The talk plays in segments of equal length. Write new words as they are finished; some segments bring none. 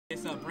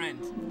This brand,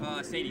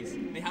 Sadie's.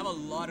 They have a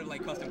lot of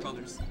like custom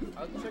colors.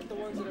 I'll check the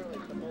ones that are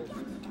like the most.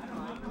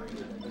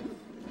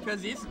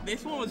 Because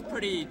this one was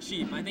pretty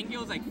cheap. I think it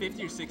was like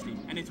 50 or 60,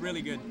 and it's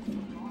really good.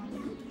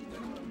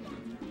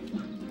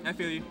 I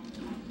feel you.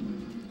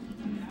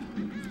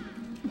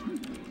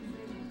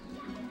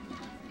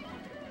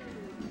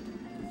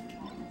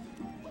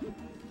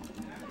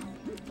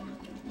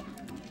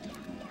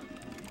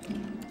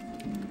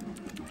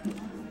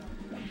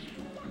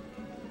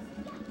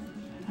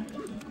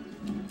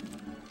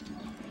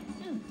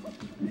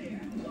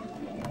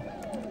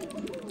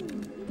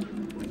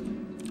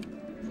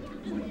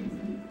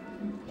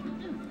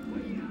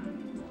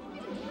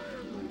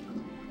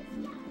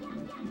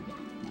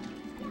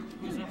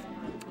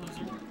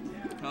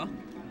 Huh?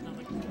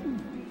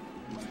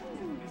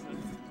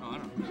 Oh, I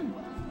don't know.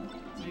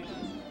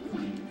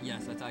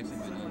 Yes, that's actually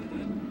my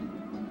dad.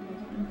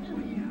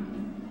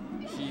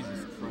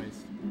 Jesus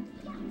Christ.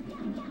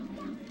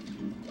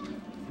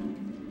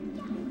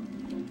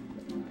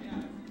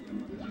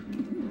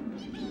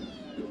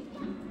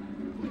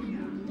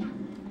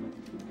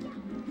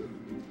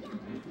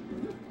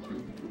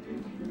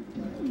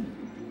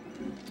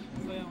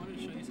 Oh yeah, I wanted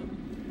to show you something.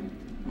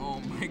 Oh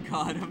my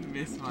god, a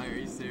misfire. Are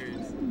you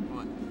serious?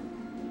 What?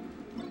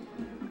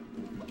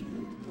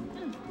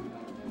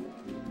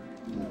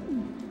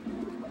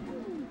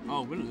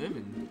 Oh, we're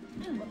living.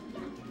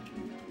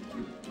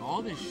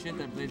 All this shit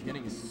that Blea's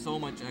getting is so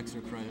much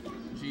extra credit.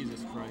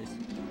 Jesus Christ.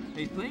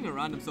 He's playing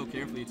around him so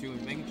carefully too,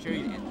 and making sure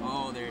he.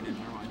 Oh, there it is.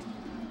 Never mind.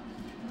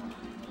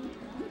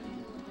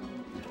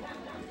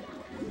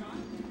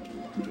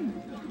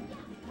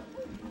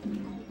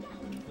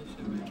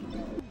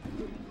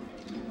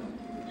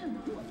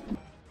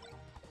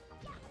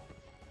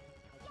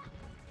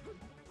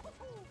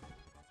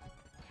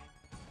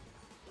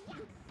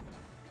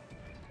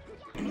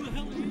 Who the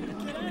hell are you?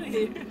 Get out of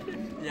here!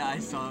 Yeah, I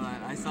saw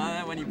that. I saw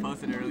that when you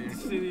posted earlier.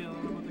 See the other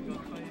one with the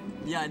gunfight.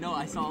 Yeah, I know.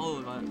 I saw all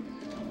of that.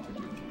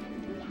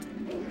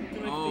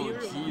 Oh,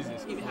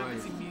 Jesus It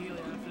happens Christ.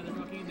 immediately after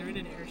they're in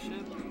an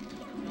airship,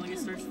 and like it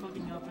starts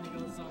fucking up, and it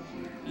goes,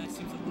 and it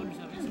seems the motor's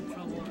having some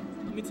trouble.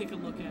 Let me take a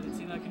look at it,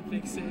 see if I can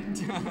fix it.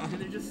 And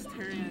they're just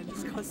staring at it,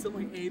 just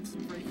constantly apes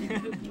and breaking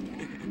it.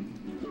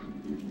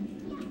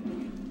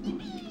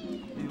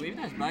 The wave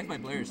dash back by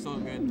Blea is so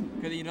good.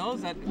 Because he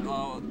knows that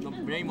the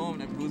very moment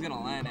that Blue's gonna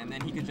land, and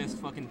then he could just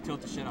fucking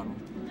tilt the shit out of him.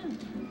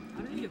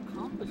 How did he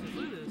accomplish it?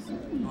 Look at this.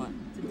 What?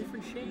 It's a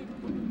different shade.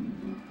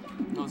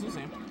 No, it's the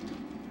same.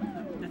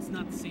 That's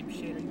not the same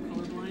shade. Are you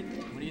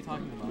colorblind? What are you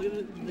talking about? Look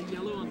at the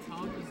yellow on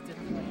top is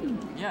different than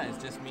yellow. Yeah, it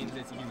just means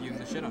that you can use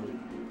the shit out of it.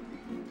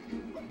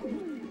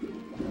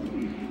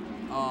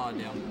 Oh,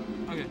 damn.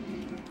 Okay.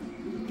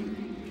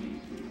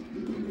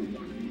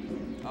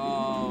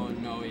 Oh,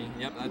 no.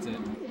 Yep, that's it.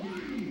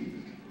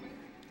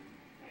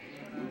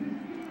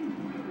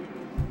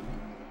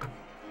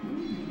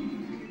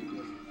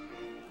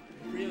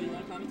 Rio, you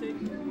want to commentate?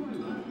 You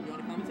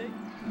want to commentate?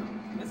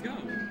 Let's go.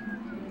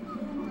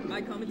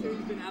 My commentary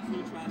has been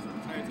absolute trash the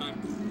entire time.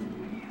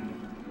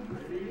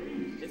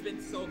 It's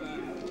been so bad.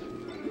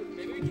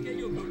 Maybe we can get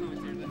you a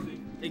co-commentator next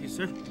week. Thank you,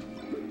 sir.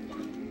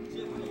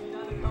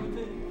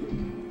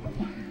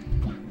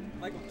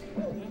 Michael.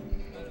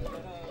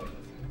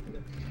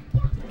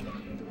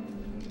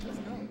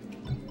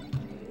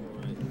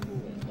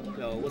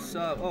 Yo, what's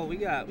up? Oh, we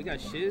got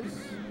Shiz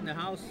in the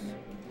house.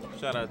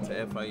 Shout out to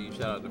FIU,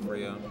 shout out to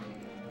Frio.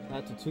 Shout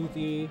out to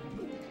Toothy.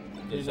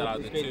 Shout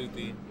out to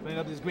Toothy. Putting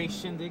up this great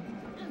shindig.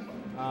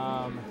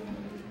 What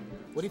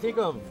do you think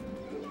of?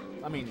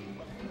 I mean,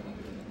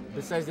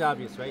 besides the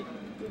obvious, right?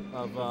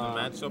 Of The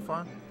match so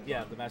far?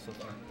 Yeah, the match so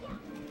far.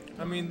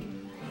 I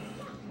mean,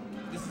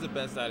 this is the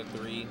best out of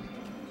 3,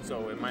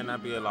 so it might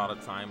not be a lot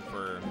of time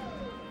for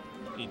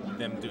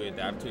them to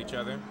adapt to each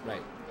other.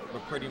 Right.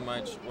 But pretty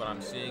much what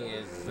I'm seeing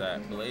is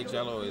that Blea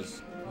Gelo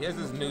he has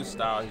this new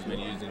style he's been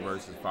using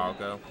versus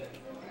Falco.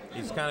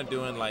 He's kind of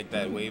doing like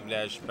that wave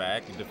dash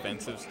back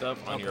defensive stuff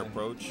on your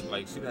approach.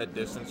 Like, see that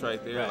distance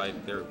right there? Right.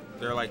 Like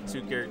they're like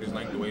 2 characters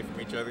length away from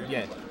each other.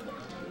 Yeah.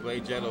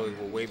 Blea Gelo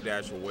will wave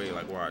dash away.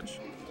 Like, watch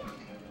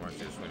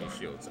this when he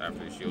shields.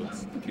 After he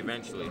shields,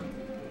 eventually.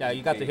 Yeah,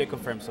 you got the hit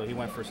confirmed, so he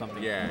went for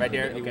something. Yeah, right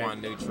there. He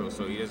won neutral,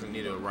 so he doesn't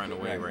need to run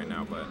away right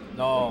now. But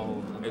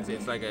no,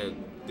 it's like a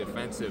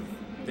defensive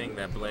thing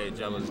that Blea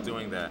Gelo is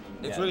doing. That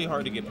it's Yeah. really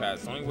hard to get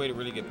past. The only way to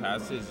really get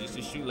past it is just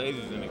to shoot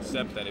lasers and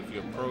accept that if you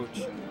approach,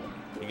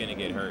 you're gonna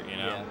get hurt. You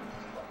know.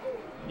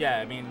 Yeah,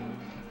 I mean,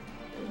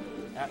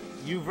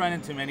 you've run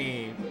into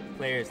many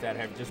players that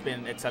have just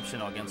been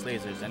exceptional against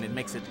lasers, and it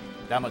makes it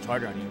that much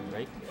harder on you,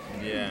 right?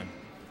 Yeah.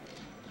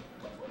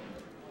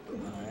 All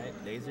right,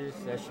 lasers.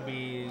 That should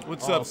be.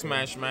 What's up,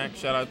 Smash Mac?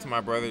 Shout out to my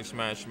brother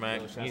Smash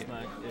Mac. Smash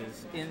Mac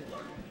is in.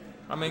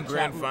 I'm in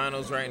grand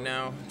finals right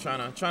now,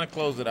 trying to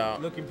close it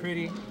out. Looking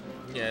pretty.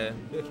 Yeah.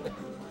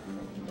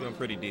 Doing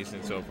pretty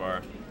decent so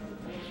far.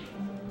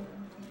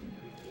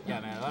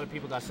 Yeah, man. A lot of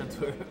people got sent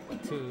to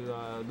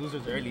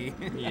losers early.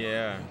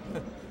 Yeah.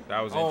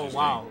 That was Oh interesting.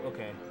 wow.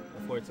 Okay.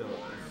 Before it's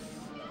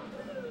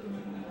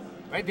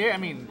right there. I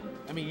mean,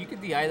 I mean, you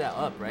could DI that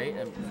up, right?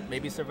 And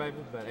maybe survive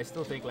it, but I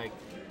still think like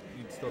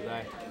you'd still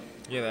die.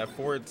 Yeah, that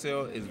forward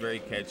tilt is very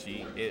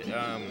catchy.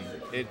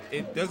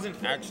 It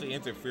doesn't actually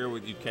interfere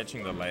with you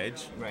catching the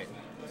ledge. Right.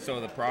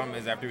 So the problem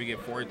is after we get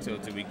forward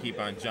tilted, we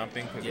keep on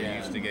jumping because we're Yeah,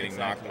 used to getting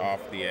exactly.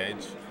 knocked off the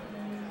edge.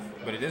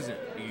 But it isn't.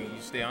 You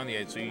stay on the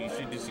edge, so you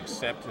should just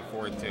accept the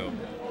forward tilt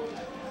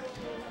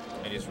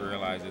and just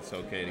realize it's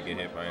okay to get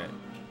hit by it.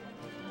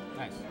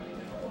 Nice.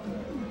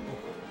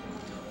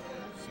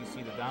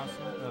 CC the bounce.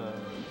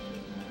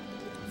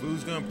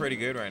 Vu's doing pretty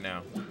good right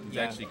now. He's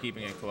Yeah. actually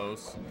keeping it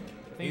close.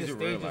 I think He's the a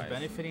stage real is life.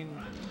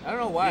 benefiting. I don't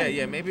know why.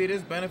 Yeah, maybe it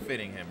is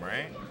benefiting him,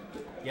 right?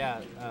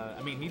 Yeah,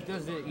 I mean, he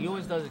does it. He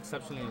always does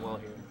exceptionally well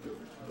here.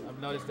 I've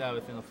noticed that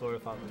within the Florida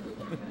Falcons.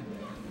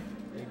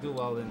 They do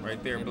well in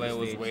Right there, in Blea the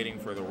was stage. waiting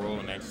for the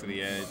roll next to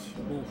the edge.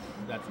 Oof,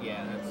 that's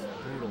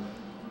brutal.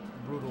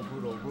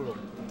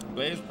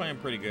 Blea's playing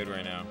pretty good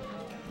right now.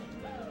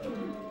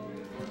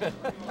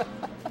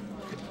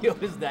 Yo,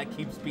 is that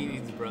Keep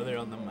Speeding's brother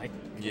on the mic?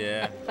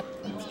 Yeah,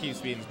 it's Keith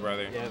Speeding's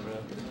brother. Yeah, bro.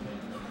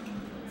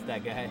 It's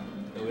that guy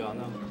that we all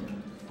know.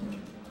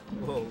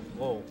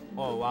 Whoa,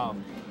 oh wow.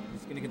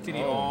 He's gonna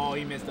continue. Oh. Oh,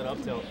 he missed that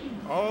up tilt.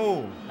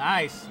 Oh,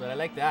 Nice, but I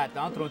like that.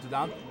 Down throw to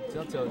down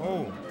tilt.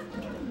 oh.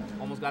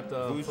 Almost got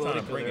the Who's trying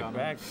to political bring there it on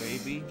back,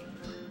 baby? him.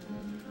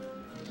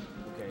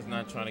 Okay. He's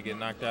not trying to get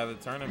knocked out of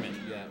the tournament.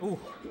 Yeah. Ooh.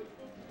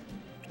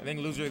 I think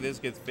loser of this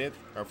gets 5th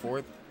or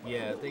 4th.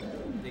 Yeah, I think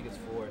it's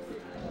fourth.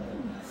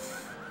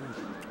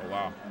 Oh,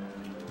 wow.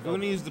 Who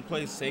needs to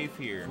play safe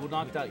here? Who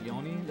knocked out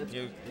Yoni? That's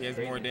He has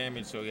great. more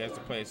damage, so he has to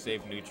play a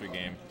safe neutral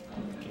game.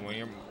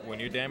 And when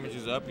your damage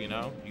is up, you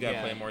know, you gotta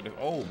Yeah. play more.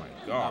 Oh my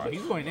Oh, god. but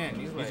he's going in.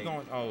 He's like. He's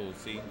going. Oh,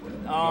 see,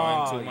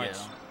 Oh, going too much.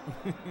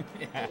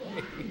 yeah. Yeah.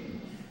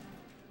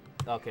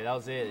 Okay, that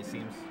was it. It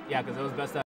seems. Yeah, because it was best.